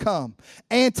that would become?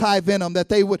 Anti-venom that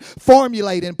they would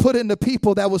formulate and put into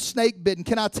people that was snake bitten.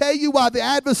 Can I tell you why the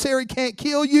adversary can't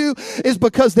kill you? Is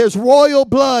because there's royal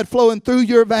blood flowing through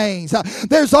your veins.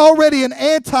 There's already an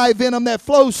anti-venom that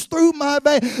flows through my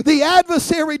veins. The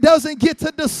adversary doesn't get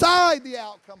to decide the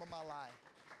outcome of my life.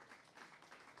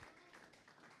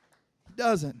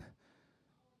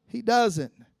 He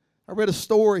doesn't. I read a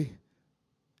story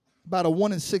about a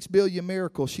 1 in 6 billion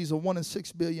miracle. She's a 1 in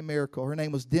 6 billion miracle. Her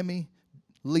name was Demi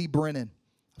Lee Brennan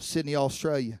of Sydney,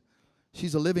 Australia.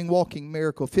 She's a living, walking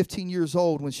miracle. 15 years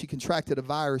old when she contracted a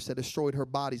virus that destroyed her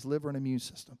body's liver and immune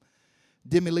system.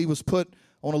 Demi Lee was put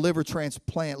on a liver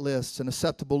transplant list. An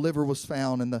acceptable liver was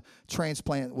found, and the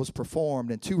transplant was performed.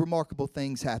 And two remarkable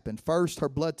things happened. First, her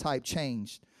blood type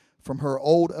changed from her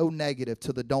old O negative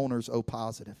to the donor's O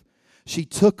positive. She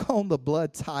took on the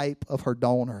blood type of her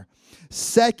donor.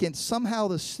 Second, somehow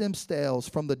the stem cells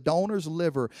from the donor's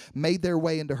liver made their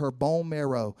way into her bone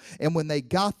marrow. And when they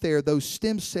got there, those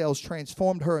stem cells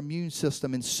transformed her immune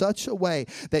system in such a way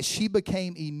that she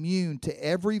became immune to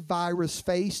every virus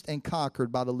faced and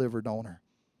conquered by the liver donor.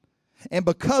 And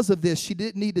because of this, she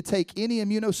didn't need to take any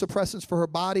immunosuppressants for her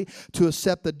body to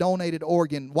accept the donated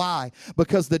organ. Why?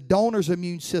 Because the donor's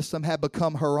immune system had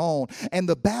become her own. And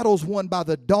the battles won by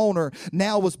the donor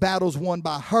now was battles won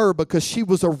by her because she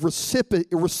was a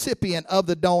recipient of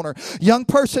the donor. Young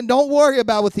person, don't worry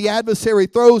about what the adversary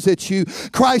throws at you.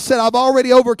 Christ said, I've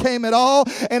already overcame it all,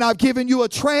 and I've given you a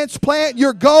transplant.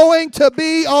 You're going to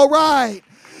be all right.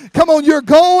 Come on, you're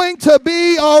going to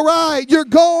be all right. You're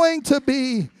going to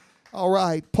be all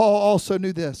right. Paul also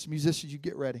knew this. Musicians, you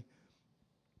get ready.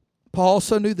 Paul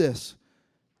also knew this.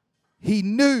 He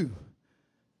knew.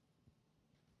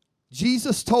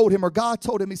 Jesus told him, or God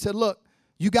told him, he said, look,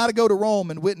 you got to go to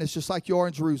Rome and witness just like you are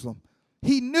in Jerusalem.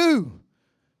 He knew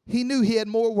he had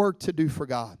more work to do for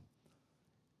God.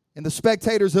 And the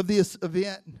spectators of this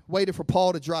event waited for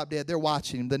Paul to drop dead. They're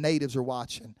watching him. The natives are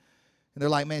watching. And they're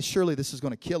like, man, surely this is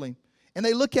going to kill him. And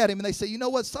they look at him and they say, you know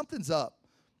what? Something's up.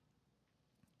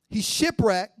 He's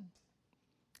shipwrecked,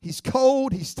 he's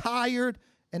cold, he's tired,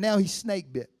 and now he's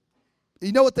snake bit.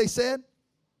 You know what they said?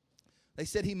 They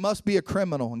said he must be a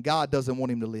criminal and God doesn't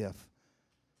want him to live.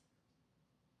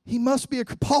 He must be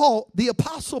the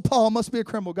Apostle Paul must be a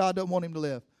criminal. God doesn't want him to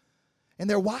live. And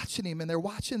they're watching him, and they're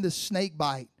watching this snake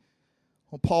bite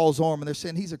on Paul's arm, and they're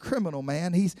saying, he's a criminal,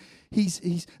 man.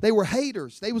 They were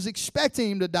haters. They was expecting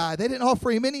him to die. They didn't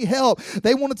offer him any help.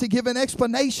 They wanted to give an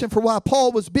explanation for why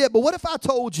Paul was bit. But what if I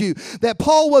told you that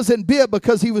Paul wasn't bit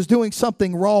because he was doing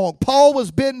something wrong? Paul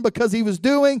was bitten because he was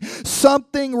doing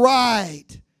something right.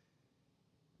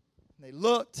 And they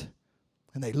looked,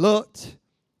 and they looked,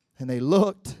 and they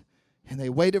looked, and they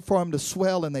waited for him to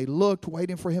swell, and they looked,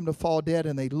 waiting for him to fall dead,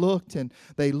 and they looked,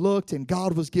 and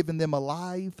God was giving them a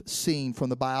live scene from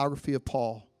the biography of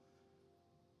Paul.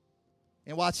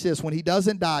 And watch this. When he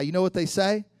doesn't die, you know what they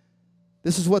say?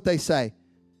 This is what they say.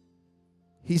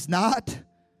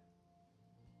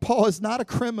 Paul is not a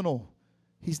criminal.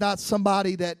 He's not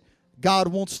somebody that God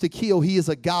wants to kill. He is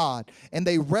a God. And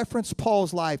they reference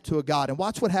Paul's life to a God. And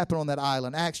watch what happened on that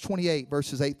island. Acts 28,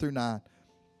 verses 8 through 9.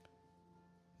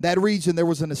 That region, there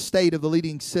was an estate of the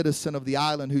leading citizen of the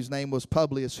island whose name was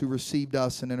Publius, who received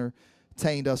us and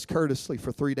entertained us courteously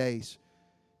for 3 days.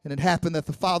 And it happened that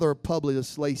the father of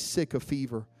Publius lay sick of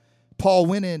fever. Paul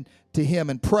went in to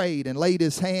him and prayed and laid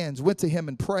his hands, went to him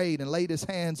and prayed and laid his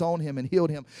hands on him and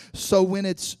healed him. So when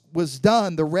it was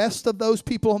done, the rest of those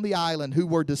people on the island who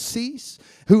were deceased,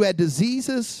 who had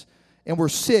diseases and were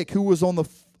sick, who was on the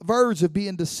verge of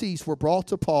being deceased, were brought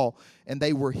to Paul, and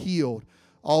they were healed.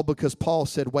 All because Paul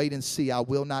said, wait and see, I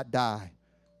will not die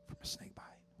from a snake bite.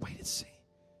 Wait and see.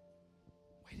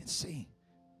 Wait and see.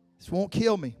 This won't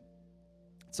kill me.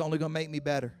 It's only going to make me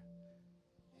better.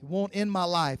 It won't end my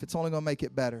life. It's only going to make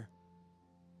it better.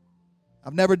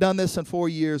 I've never done this in 4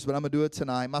 years, but I'm going to do it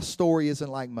tonight. My story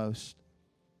isn't like most.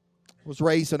 I was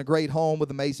raised in a great home with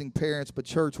amazing parents, but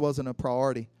church wasn't a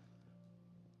priority.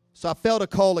 So I felt a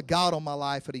call of God on my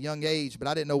life at a young age, but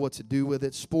I didn't know what to do with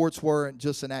it. Sports weren't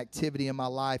just an activity in my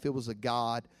life. It was a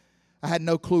God. I had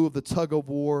no clue of the tug of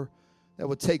war that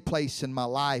would take place in my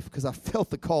life because I felt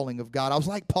the calling of God. I was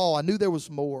like Paul. I knew there was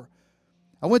more.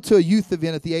 I went to a youth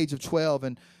event at the age of 12,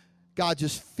 and God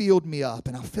just filled me up,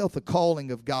 and I felt the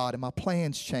calling of God, and my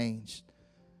plans changed.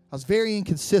 I was very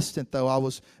inconsistent, though. I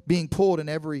was being pulled in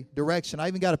every direction. I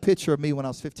even got a picture of me when I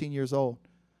was 15 years old.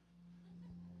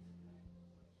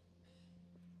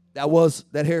 That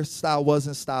hairstyle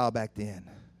wasn't style back then.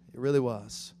 It really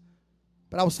was.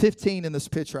 But I was 15 in this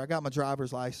picture. I got my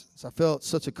driver's license. I felt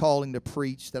such a calling to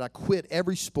preach that I quit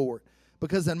every sport.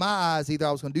 Because in my eyes, either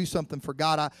I was going to do something for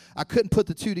God. I couldn't put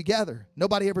the two together.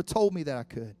 Nobody ever told me that I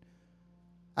could.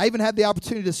 I even had the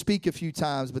opportunity to speak a few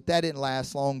times, but that didn't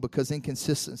last long because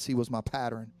inconsistency was my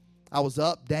pattern. I was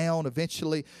up, down.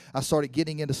 Eventually, I started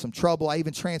getting into some trouble. I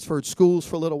even transferred schools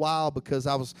for a little while because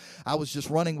I was just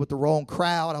running with the wrong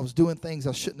crowd. I was doing things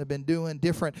I shouldn't have been doing.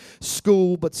 Different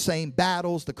school, but same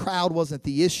battles. The crowd wasn't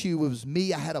the issue. It was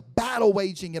me. I had a battle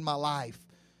waging in my life.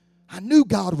 I knew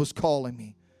God was calling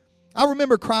me. I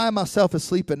remember crying myself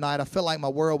asleep at night. I felt like my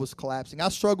world was collapsing. I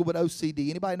struggled with OCD.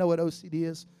 Anybody know what OCD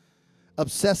is?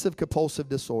 Obsessive compulsive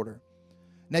disorder.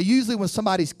 Now, usually when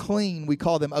somebody's clean, we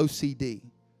call them OCD.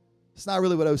 It's not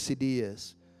really what OCD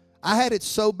is. I had it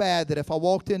so bad that if I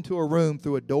walked into a room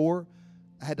through a door,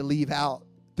 I had to leave out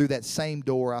through that same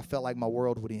door. I felt like my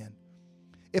world would end.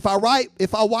 If I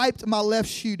wiped my left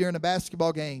shoe during a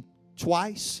basketball game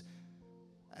twice,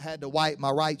 I had to wipe my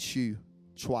right shoe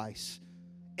twice.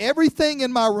 Everything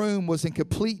in my room was in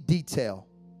complete detail.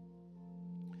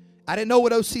 I didn't know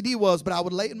what OCD was, but I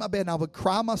would lay in my bed and I would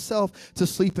cry myself to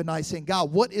sleep at night saying,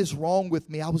 God, what is wrong with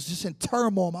me? I was just in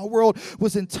turmoil. My world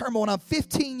was in turmoil, and I'm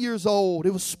 15 years old.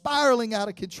 It was spiraling out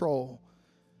of control.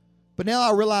 But now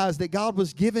I realize that God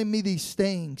was giving me these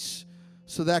things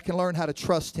so that I can learn how to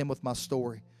trust Him with my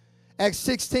story. Acts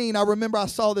 16, I remember I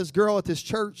saw this girl at this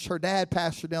church. Her dad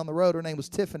pastored down the road. Her name was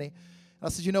Tiffany. And I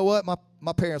said, you know what?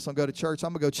 My parents don't go to church.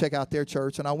 I'm going to go check out their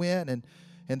church. And I went, and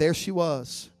there she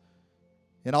was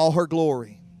in all her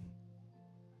glory.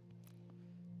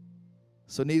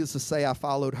 So needless to say, I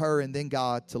followed her and then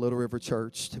God to Little River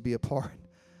Church to be a part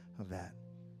of that.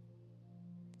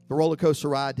 The roller coaster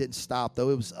ride didn't stop, though.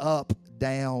 It was up,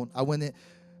 down. I went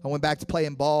back to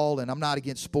playing ball, and I'm not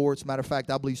against sports. Matter of fact,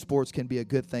 I believe sports can be a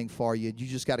good thing for you. You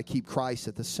just got to keep Christ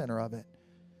at the center of it.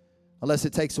 Unless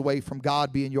it takes away from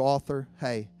God being your author,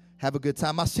 hey, have a good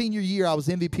time. My senior year, I was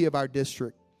MVP of our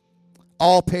district.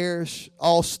 All parish,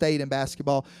 all state in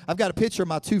basketball. I've got a picture of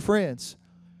my two friends.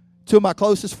 Two of my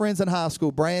closest friends in high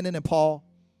school, Brandon and Paul.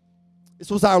 This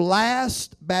was our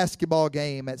last basketball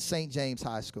game at St. James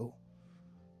High School.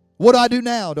 What do I do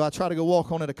now? Do I try to go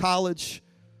walk on into college?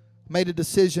 Made a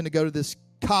decision to go to this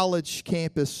college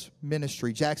campus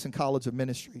ministry, Jackson College of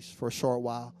Ministries, for a short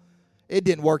while. It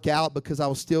didn't work out because I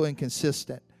was still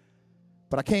inconsistent.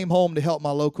 But I came home to help my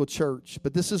local church.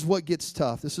 But this is what gets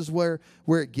tough. This is where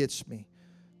it gets me.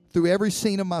 Through every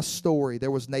scene of my story,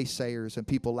 there was naysayers and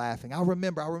people laughing. I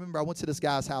remember I went to this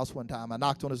guy's house one time. I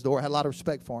knocked on his door. I had a lot of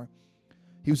respect for him.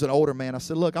 He was an older man. I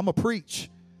said, look, I'm going to preach.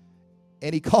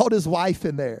 And he called his wife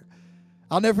in there.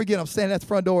 I'll never forget, I'm standing at the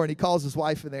front door, and he calls his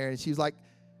wife in there, and she was like,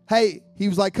 hey, he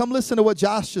was like, come listen to what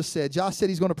Josh just said. Josh said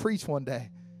he's going to preach one day.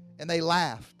 And they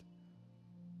laughed.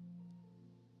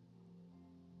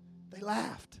 They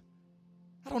laughed.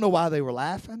 I don't know why they were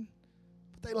laughing,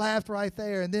 but they laughed right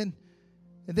there. And then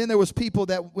there was people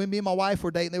that when me and my wife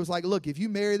were dating, they was like, look, if you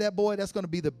marry that boy, that's going to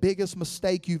be the biggest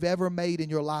mistake you've ever made in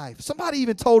your life. Somebody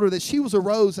even told her that she was a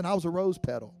rose and I was a rose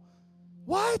petal.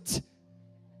 What?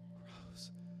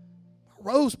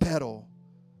 Rose petal.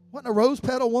 Wasn't a rose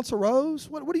petal once a rose?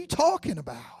 What are you talking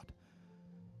about?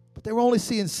 But they were only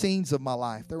seeing scenes of my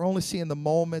life. They were only seeing the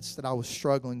moments that I was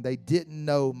struggling. They didn't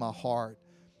know my heart.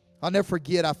 I'll never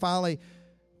forget,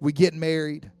 we get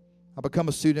married. I become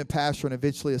a student pastor and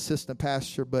eventually assistant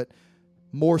pastor, but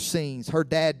more scenes. Her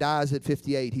dad dies at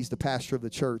 58. He's the pastor of the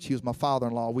church. He was my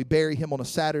father-in-law. We bury him on a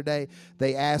Saturday.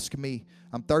 They ask me,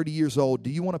 I'm 30 years old, do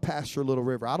you want to pastor Little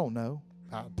River? I don't know.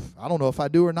 I don't know if I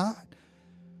do or not.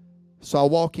 So I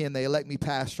walk in, they elect me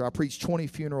pastor. I preached 20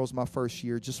 funerals my first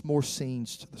year, just more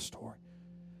scenes to the story.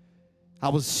 I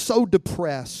was so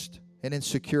depressed and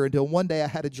insecure until one day I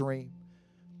had a dream.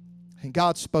 And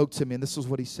God spoke to me, and this is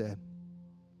what he said.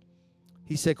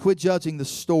 He said, quit judging the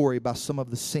story by some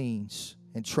of the scenes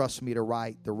and trust me to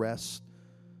write the rest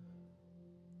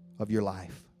of your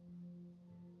life.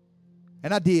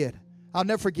 And I did. I'll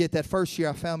never forget that first year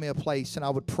I found me a place, and I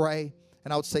would pray.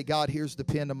 And I would say, God, here's the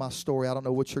pen to my story. I don't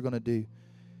know what you're going to do.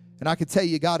 And I can tell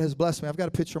you, God has blessed me. I've got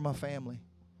a picture of my family.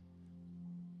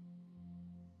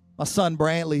 My son,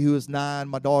 Brantley, who is 9.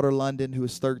 My daughter, London, who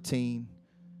is 13.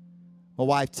 My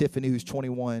wife, Tiffany, who's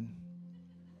 21.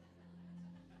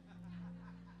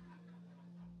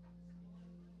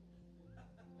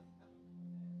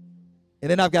 And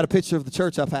then I've got a picture of the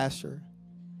church I pastor.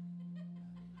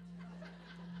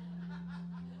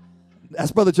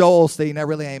 That's Brother Joel Osteen. That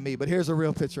really ain't me, but here's a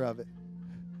real picture of it.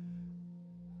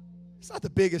 It's not the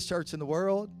biggest church in the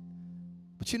world,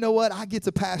 but you know what? I get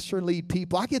to pastor and lead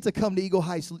people. I get to come to Eagle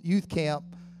Heights Youth Camp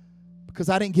because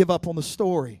I didn't give up on the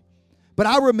story. But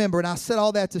I remember, and I said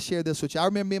all that to share this with you. I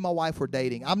remember me and my wife were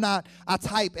dating. I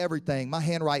type everything. My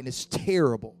handwriting is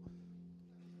terrible.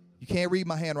 You can't read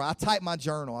my handwriting. I type my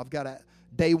journal. I've got a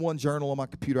day one journal on my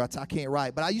computer. I can't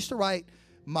write. But I used to write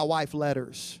my wife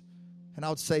letters. And I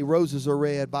would say, roses are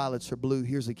red, violets are blue.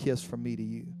 Here's a kiss from me to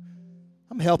you.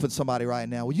 I'm helping somebody right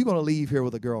now. Well, you're going to leave here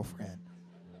with a girlfriend.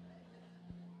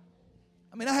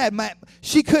 I mean,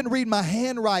 she couldn't read my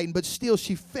handwriting, but still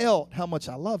she felt how much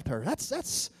I loved her.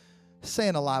 That's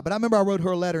saying a lot. But I remember I wrote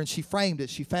her a letter, and she framed it.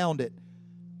 She found it.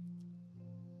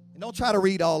 And don't try to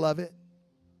read all of it.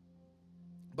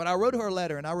 But I wrote her a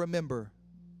letter, and I remember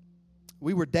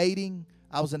we were dating.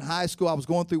 I was in high school. I was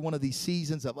going through one of these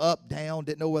seasons of up, down.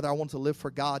 Didn't know whether I wanted to live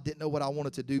for God. Didn't know what I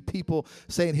wanted to do. People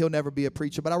saying he'll never be a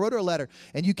preacher. But I wrote her a letter,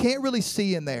 and you can't really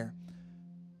see in there.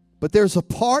 But there's a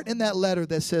part in that letter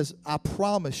that says, I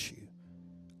promise you,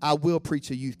 I will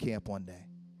preach a youth camp one day.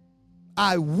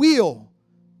 I will.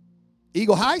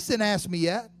 Eagle Heights didn't ask me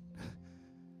yet.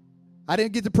 I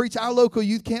didn't get to preach our local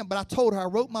youth camp, but I told her, I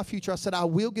wrote my future. I said, I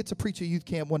will get to preach a youth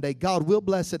camp one day. God will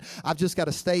bless it. I've just got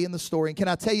to stay in the story. And can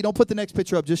I tell you, don't put the next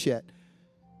picture up just yet.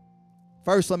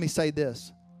 First, let me say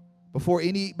this. Before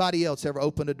anybody else ever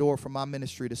opened a door for my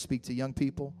ministry to speak to young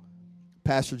people,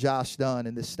 Pastor Josh Dunn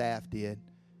and this staff did.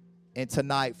 And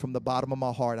tonight, from the bottom of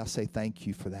my heart, I say thank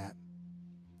you for that.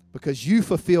 Because you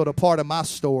fulfilled a part of my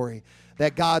story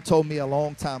that God told me a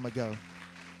long time ago.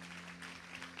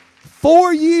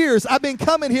 4 years I've been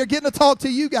coming here getting to talk to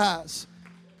you guys.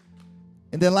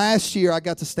 And then last year I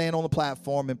got to stand on the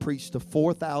platform and preach to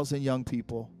 4,000 young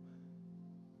people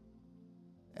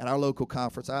at our local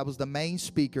conference. I was the main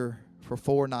speaker for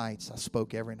 4 nights. I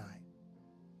spoke every night.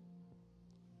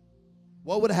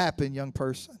 What would happen, young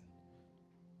person,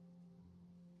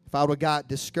 if I would have got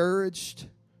discouraged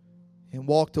and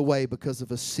walked away because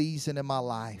of a season in my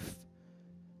life?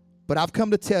 But I've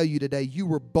come to tell you today, you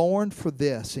were born for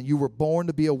this, and you were born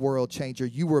to be a world changer.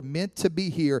 You were meant to be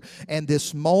here, and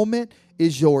this moment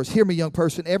is yours. Hear me, young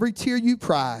person. Every tear you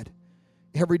cried,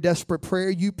 every desperate prayer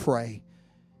you pray,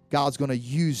 God's going to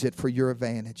use it for your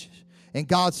advantage. And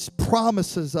God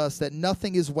promises us that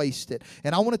nothing is wasted.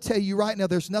 And I want to tell you right now,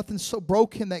 there's nothing so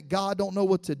broken that God don't know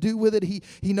what to do with it.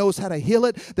 He knows how to heal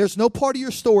it. There's no part of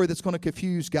your story that's going to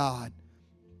confuse God.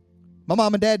 My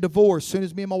mom and dad divorced as soon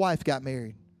as me and my wife got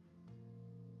married.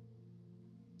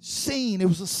 scene. It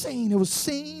was a scene. It was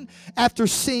scene after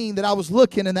scene that I was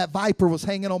looking, and that viper was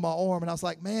hanging on my arm. And I was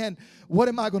like, man, what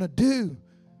am I going to do?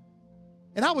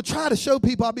 And I would try to show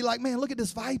people. I'd be like, man, look at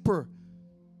this viper.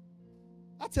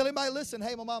 I tell anybody, listen,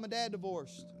 hey, my mom and dad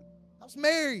divorced. I was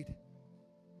married.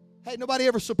 Hey, nobody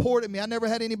ever supported me. I never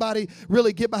had anybody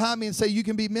really get behind me and say, you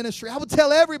can be ministry. I would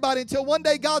tell everybody until one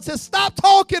day God says, stop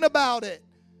talking about it.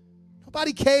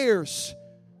 Nobody cares.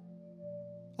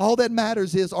 All that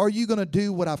matters is, are you going to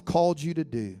do what I've called you to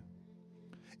do?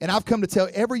 And I've come to tell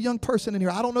every young person in here,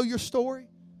 I don't know your story.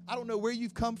 I don't know where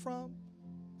you've come from.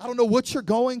 I don't know what you're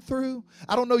going through.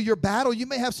 I don't know your battle. You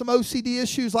may have some OCD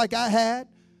issues like I had.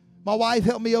 My wife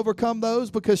helped me overcome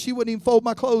those because she wouldn't even fold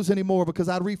my clothes anymore because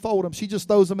I'd refold them. She just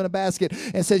throws them in a basket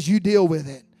and says, you deal with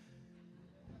it.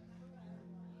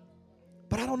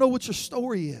 But I don't know what your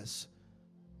story is.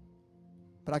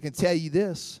 But I can tell you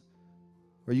this.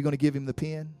 Are you going to give him the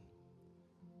pen?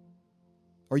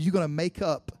 Are you going to make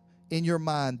up in your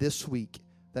mind this week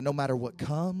that no matter what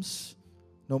comes,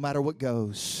 no matter what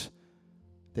goes,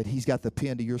 that he's got the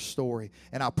pen to your story?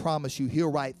 And I promise you,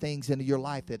 he'll write things into your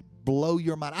life that blow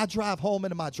your mind. I drive home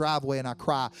into my driveway and I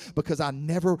cry because I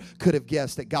never could have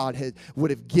guessed that God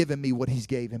would have given me what he's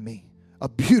given me. A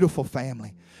beautiful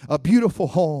family, a beautiful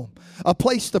home, a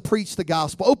place to preach the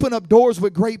gospel, open up doors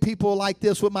with great people like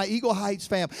this with my Eagle Heights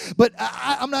fam. But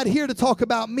I'm not here to talk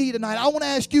about me tonight. I want to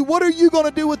ask you, what are you going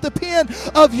to do with the pen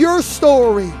of your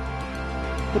story?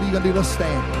 What are you going to do? Let's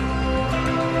stand.